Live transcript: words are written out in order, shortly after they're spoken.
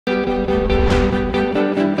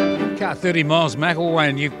30 miles,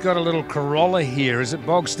 McIlwain. You've got a little Corolla here. Is it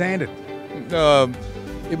bog standard?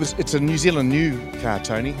 It's a New Zealand new car,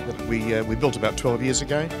 Tony, that we built about 12 years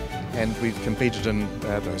ago, and we've competed in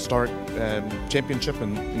the historic championship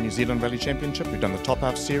and the New Zealand Rally Championship. We've done the Top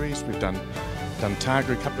Half Series. We've done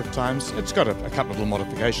Targa a couple of times. It's got a couple of little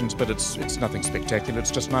modifications, but it's nothing spectacular.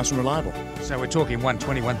 It's just nice and reliable. So we're talking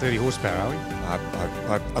 120, 130 horsepower, are we?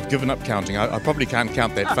 I've given up counting. I probably can't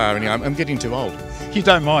count that far anymore. I'm getting too old. You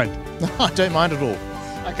don't mind? No, I don't mind at all.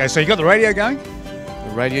 Okay, so you got the radio going?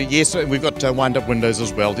 The radio, yes, we've got wind-up windows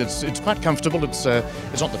as well. It's quite comfortable. It's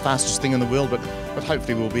not the fastest thing in the world, but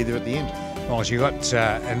hopefully we'll be there at the end. Well, you've got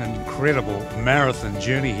an incredible marathon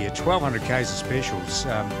journey here, 1,200 k's of specials.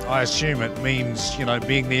 I assume it means,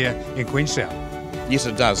 being there in Queenstown. Yes,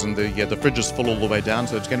 it does, and the fridge is full all the way down,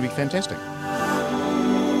 so it's going to be fantastic.